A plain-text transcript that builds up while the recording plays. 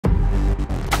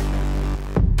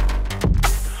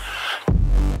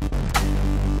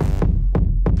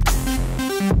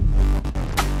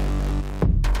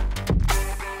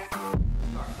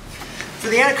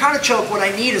Anaconda choke, what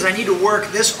I need is I need to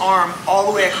work this arm all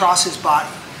the way across his body.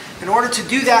 In order to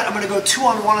do that, I'm going to go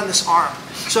 2-on-1 on this arm.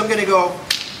 So I'm going to go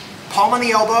palm on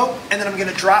the elbow, and then I'm going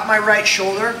to drop my right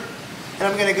shoulder, and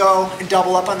I'm going to go and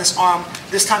double up on this arm,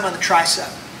 this time on the tricep.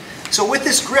 So with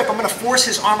this grip, I'm going to force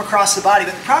his arm across the body.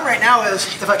 But the problem right now is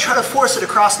if I try to force it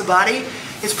across the body,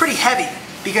 it's pretty heavy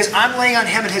because I'm laying on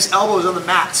him and his elbows on the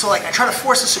mat. So like I try to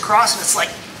force this across and it's like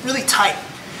really tight.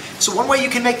 So one way you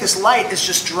can make this light is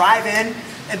just drive in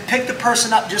and pick the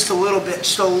person up just a little bit.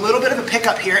 Just a little bit of a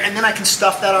pickup here, and then I can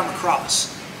stuff that arm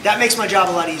across. That makes my job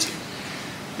a lot easier.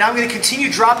 Now I'm going to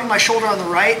continue dropping my shoulder on the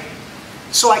right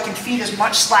so I can feed as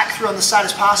much slack through on the side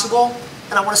as possible.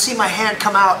 And I want to see my hand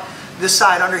come out this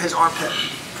side under his armpit.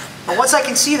 And once I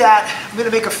can see that, I'm going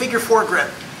to make a figure 4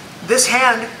 grip. This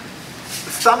hand, the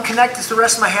thumb connected to the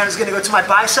rest of my hand, is going to go to my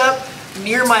bicep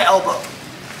near my elbow.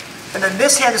 And then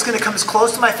this hand is going to come as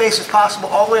close to my face as possible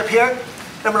all the way up here,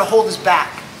 and I'm going to hold his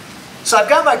back. So I've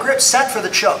got my grip set for the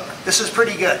choke. This is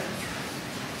pretty good.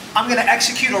 I'm going to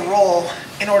execute a roll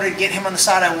in order to get him on the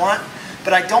side I want,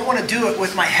 but I don't want to do it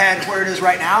with my head where it is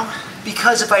right now,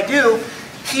 because if I do,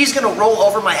 he's going to roll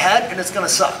over my head and it's going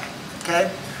to suck.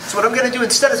 Okay? So what I'm going to do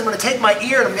instead is I'm going to take my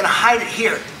ear and I'm going to hide it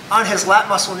here on his lat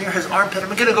muscle near his armpit. I'm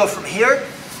going to go from here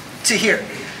to here.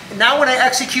 And now when I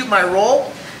execute my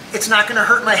roll, it's not going to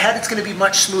hurt my head. It's going to be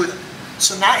much smoother.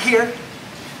 So not here,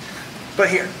 but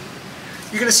here.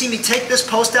 You're going to see me take this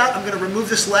post out. I'm going to remove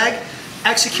this leg,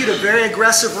 execute a very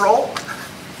aggressive roll.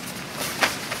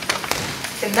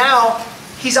 And now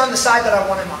he's on the side that I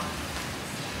want him on.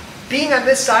 Being on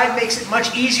this side makes it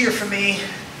much easier for me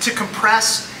to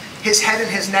compress his head and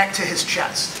his neck to his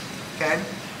chest. Okay?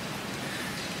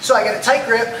 So I got a tight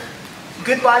grip,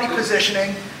 good body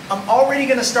positioning. I'm already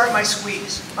going to start my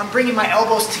squeeze. I'm bringing my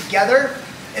elbows together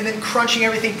and then crunching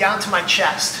everything down to my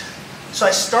chest. So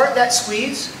I start that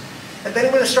squeeze, and then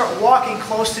I'm going to start walking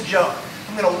close to Joe.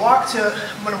 I'm going to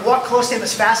walk close to him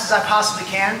as fast as I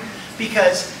possibly can,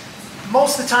 because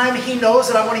most of the time he knows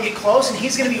that I want to get close, and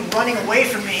he's going to be running away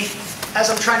from me as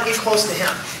I'm trying to get close to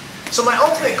him. So my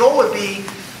ultimate goal would be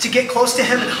to get close to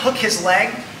him and hook his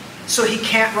leg so he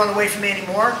can't run away from me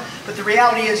anymore. But the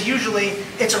reality is usually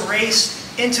it's a race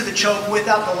into the choke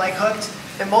without the leg hooked.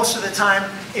 And most of the time,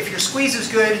 if your squeeze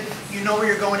is good, you know where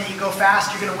you're going and you go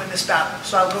fast, you're going to win this battle.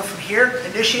 So I'll go from here,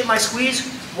 initiate my squeeze,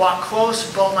 walk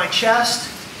close, bow my chest,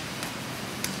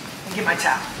 and get my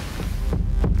tap.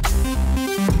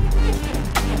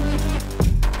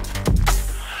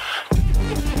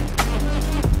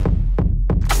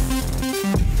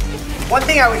 One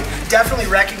thing I would definitely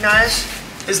recognize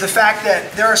is the fact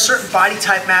that there are certain body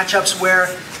type matchups where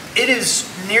it is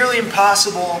nearly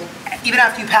impossible, even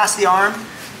after you pass the arm,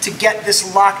 to get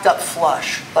this locked up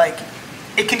flush. Like,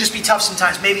 it can just be tough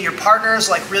sometimes. Maybe your partner is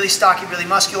like really stocky, really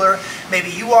muscular.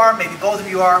 Maybe you are, maybe both of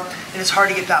you are, and it's hard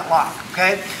to get that lock,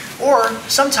 okay? Or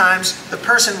sometimes the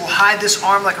person will hide this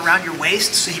arm like around your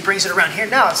waist, so he brings it around here.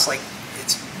 Now it's like,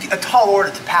 it's a tall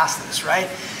order to pass this, right?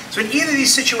 So in either of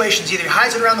these situations, either he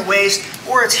hides it around the waist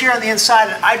or it's here on the inside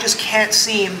and I just can't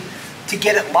seem to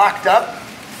get it locked up,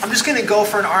 I'm just going to go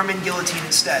for an arm-in guillotine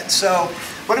instead. So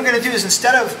what I'm going to do is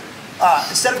instead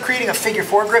of creating a figure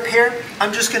 4 grip here,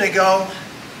 I'm just going to go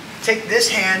take this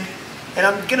hand and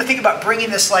I'm going to think about bringing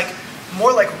this like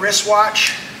more like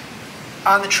wristwatch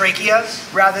on the trachea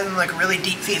rather than like really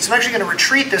deep feet. So I'm actually going to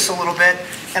retreat this a little bit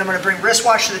and I'm going to bring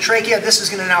wristwatch to the trachea. This is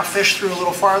going to now fish through a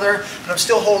little farther, but I'm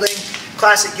still holding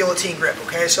classic guillotine grip,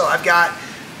 okay? So I've got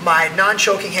my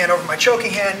non-choking hand over my choking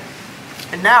hand,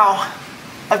 and now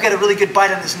I've got a really good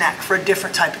bite on his neck for a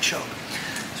different type of choke.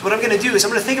 So what I'm going to do is I'm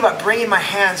going to think about bringing my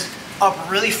hands up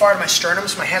really far to my sternum.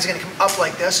 So my hands are going to come up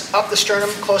like this, up the sternum,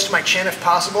 close to my chin if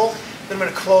possible. Then I'm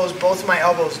going to close both of my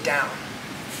elbows down,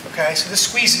 okay? So this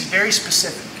squeeze is very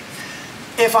specific.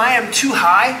 If I am too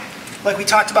high, like we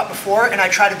talked about before, and I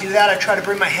try to do that, I try to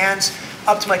bring my hands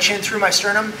up to my chin through my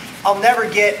sternum, I'll never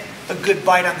get a good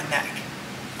bite on the neck.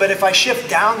 But if I shift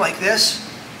down like this,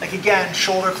 like again,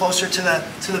 shoulder closer to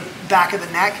the back of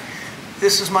the neck,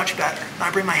 this is much better.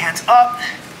 I bring my hands up,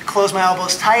 close my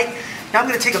elbows tight. Now I'm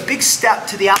going to take a big step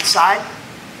to the outside,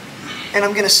 and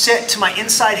I'm going to sit to my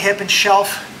inside hip and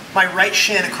shelf my right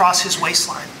shin across his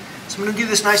waistline. So I'm going to do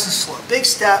this nice and slow. Big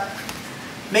step,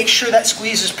 make sure that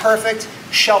squeeze is perfect,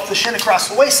 shelf the shin across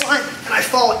the waistline, and I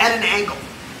fall at an angle.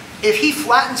 If he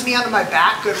flattens me onto my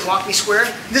back, good, walk me square,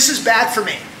 this is bad for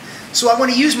me. So I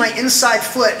want to use my inside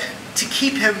foot to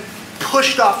keep him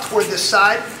pushed off toward this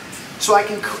side so I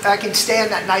can stay on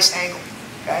that nice angle,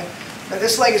 okay? Now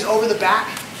this leg is over the back,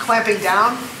 clamping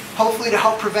down, hopefully to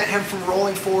help prevent him from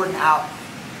rolling forward and out.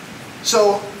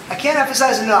 So I can't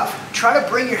emphasize enough, try to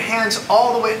bring your hands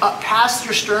all the way up past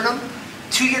your sternum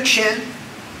to your chin,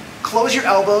 close your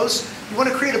elbows. You want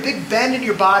to create a big bend in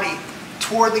your body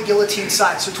toward the guillotine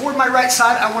side. So toward my right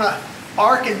side, I want to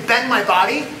arc and bend my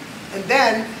body, and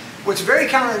then what's very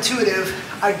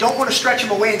counterintuitive, I don't want to stretch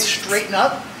him away and straighten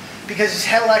up because his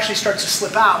head will actually start to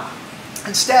slip out.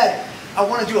 Instead, I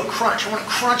want to do a crunch. I want to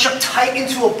crunch up tight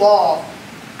into a ball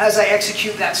as I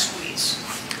execute that squeeze.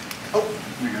 Oh,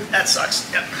 that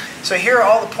sucks. Yep. So here are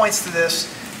all the points to this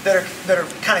that are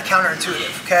kind of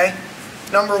counterintuitive, okay?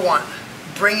 Number one,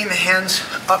 bringing the hands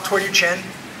up toward your chin,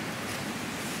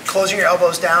 closing your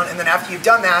elbows down, and then after you've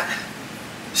done that,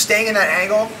 staying in that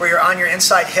angle where you're on your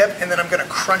inside hip, and then I'm going to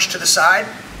crunch to the side,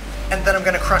 and then I'm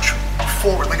going to crunch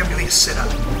forward like I'm doing a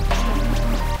sit-up.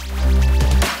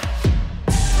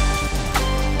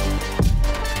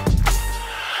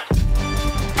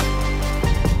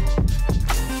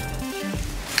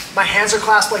 My hands are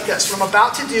clasped like this. What I'm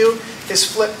about to do is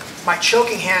flip my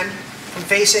choking hand from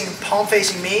palm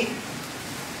facing me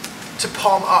to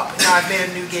palm up. Now I've made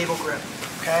a new gable grip,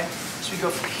 okay? So we go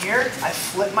from here, I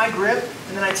flip my grip,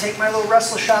 and then I take my little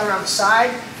wrestler shot around the side,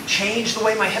 change the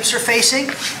way my hips are facing,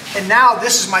 and now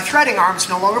this is my threading arm. It's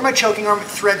no longer my choking arm, it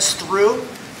threads through,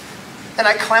 and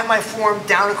I clamp my forearm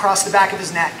down across the back of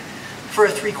his neck for a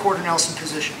 3/4 Nelson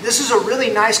position. This is a really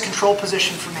nice control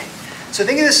position for me. So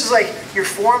think of this as like your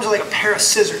forearms are like a pair of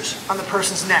scissors on the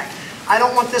person's neck. I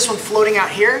don't want this one floating out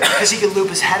here because he could loop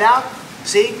his head out.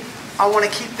 See? I want to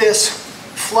keep this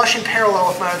flush and parallel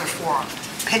with my other forearm,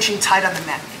 pinching tight on the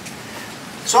neck.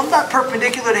 So I'm not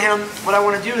perpendicular to him. What I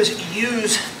want to do is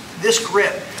use this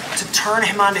grip to turn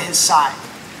him onto his side.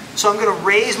 So I'm going to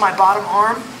raise my bottom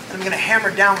arm and I'm going to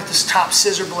hammer down with this top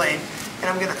scissor blade and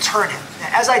I'm going to turn him. Now,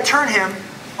 as I turn him,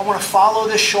 I want to follow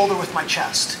this shoulder with my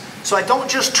chest. So I don't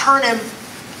just turn him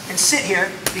and sit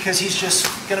here because he's just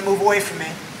going to move away from me.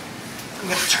 I'm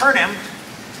going to turn him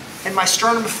and my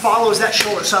sternum follows that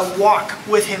shoulder. So I walk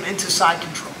with him into side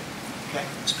control. Okay.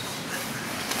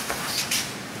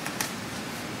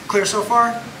 Clear so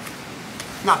far?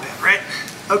 Not bad, right?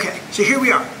 Okay, so here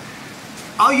we are.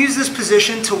 I'll use this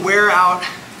position to wear out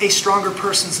a stronger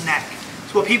person's neck.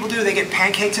 So what people do, they get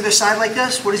pancaked to their side like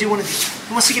this. What does he want to do?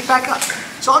 He wants to get back up.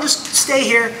 So I'll just stay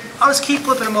here. I'll just keep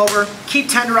flipping him over, keep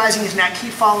tenderizing his neck,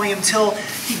 keep following him until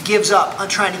he gives up on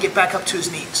trying to get back up to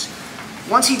his knees.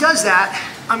 Once he does that,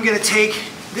 I'm going to take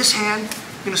this hand,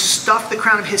 I'm going to stuff the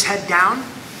crown of his head down,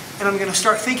 and I'm going to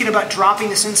start thinking about dropping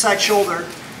this inside shoulder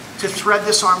to thread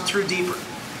this arm through deeper.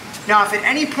 Now, if at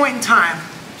any point in time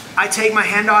I take my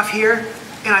hand off here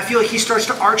and I feel like he starts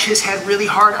to arch his head really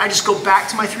hard, I just go back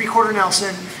to my 3/4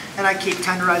 Nelson and I keep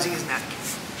tenderizing his neck.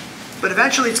 But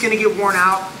eventually it's going to get worn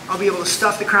out. I'll be able to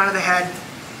stuff the crown of the head,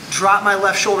 drop my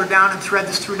left shoulder down and thread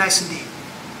this through nice and deep.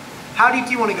 How deep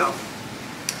do you want to go?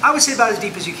 I would say about as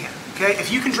deep as you can. Okay?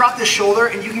 If you can drop this shoulder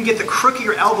and you can get the crook of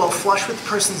your elbow flush with the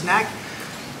person's neck,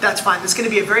 that's fine. It's going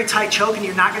to be a very tight choke and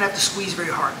you're not going to have to squeeze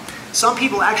very hard. Some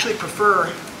people actually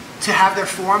prefer to have their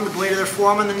forearm, the blade of their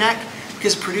forearm on the neck,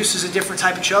 because it produces a different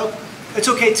type of choke. It's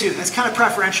okay too. That's kind of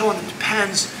preferential and it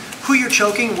depends who you're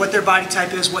choking, what their body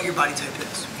type is, what your body type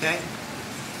is. Okay?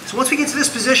 So once we get to this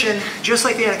position, just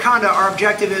like the Anaconda, our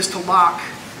objective is to lock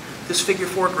this figure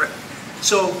 4 grip.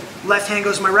 So left hand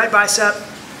goes to my right bicep,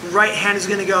 right hand is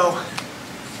going to go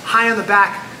high on the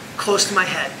back, close to my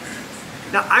head.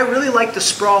 Now I really like the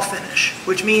sprawl finish,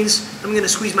 which means I'm going to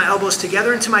squeeze my elbows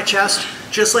together into my chest,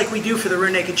 just like we do for the rear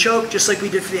naked choke, just like we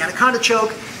did for the Anaconda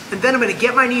choke, and then I'm going to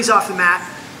get my knees off the mat,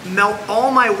 melt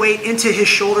all my weight into his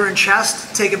shoulder and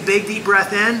chest, take a big deep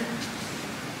breath in,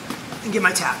 and get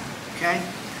my tap, okay?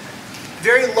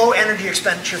 Very low energy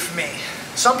expenditure for me.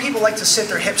 Some people like to sit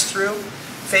their hips through,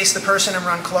 face the person and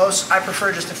run close. I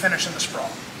prefer just to finish in the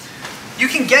sprawl. You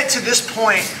can get to this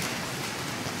point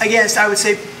against, I would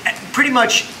say, pretty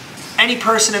much any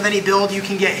person of any build you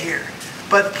can get here.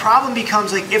 But the problem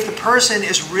becomes like if the person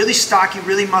is really stocky,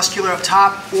 really muscular up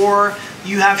top, or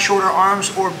you have shorter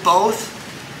arms, or both,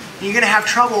 you're going to have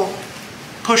trouble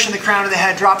pushing the crown of the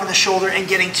head, dropping the shoulder, and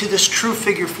getting to this true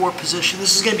figure 4 position.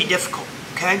 This is going to be difficult,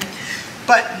 okay?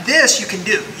 But this you can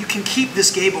do. You can keep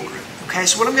this gable grip, okay?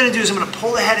 So what I'm going to do is I'm going to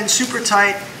pull the head in super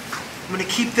tight. I'm going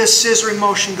to keep this scissoring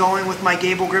motion going with my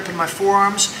gable grip and my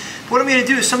forearms. What I'm going to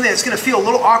do is something that's going to feel a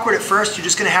little awkward at first. You're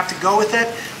just going to have to go with it.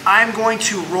 I'm going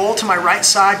to roll to my right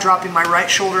side, dropping my right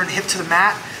shoulder and hip to the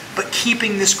mat, but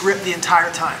keeping this grip the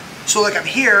entire time. So like I'm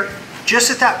here, just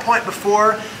at that point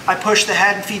before I push the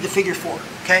head and feed the figure 4,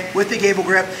 okay, with the gable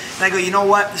grip, and I go, you know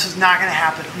what, this is not going to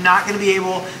happen. I'm not going to be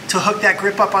able to hook that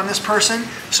grip up on this person,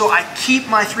 so I keep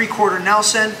my 3/4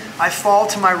 Nelson, I fall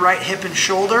to my right hip and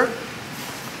shoulder,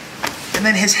 and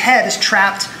then his head is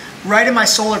trapped right in my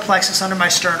solar plexus under my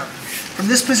sternum. From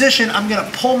this position, I'm gonna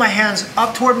pull my hands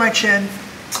up toward my chin,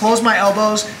 close my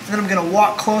elbows, and then I'm gonna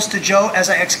walk close to Joe as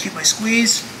I execute my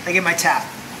squeeze. I get my tap,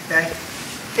 okay?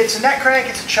 It's a neck crank,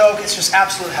 it's a choke, it's just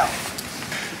absolute hell.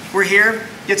 We're here,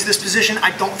 get to this position.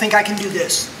 I don't think I can do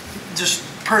this. Just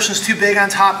person's too big on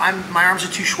top, my arms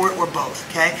are too short, or both,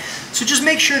 okay? So just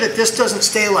make sure that this doesn't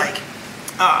stay like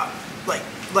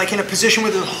in a position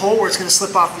with a hole where it's gonna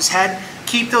slip off his head.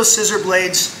 Keep those scissor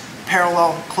blades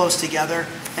parallel, close together,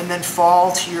 and then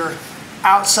fall to your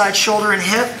outside shoulder and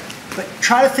hip. But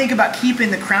try to think about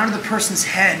keeping the crown of the person's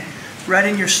head right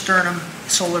in your sternum,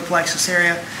 solar plexus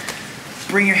area.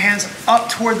 Bring your hands up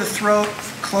toward the throat,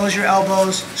 close your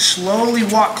elbows, slowly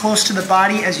walk close to the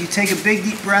body as you take a big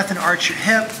deep breath and arch your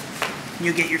hip, and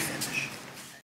you'll get your finish.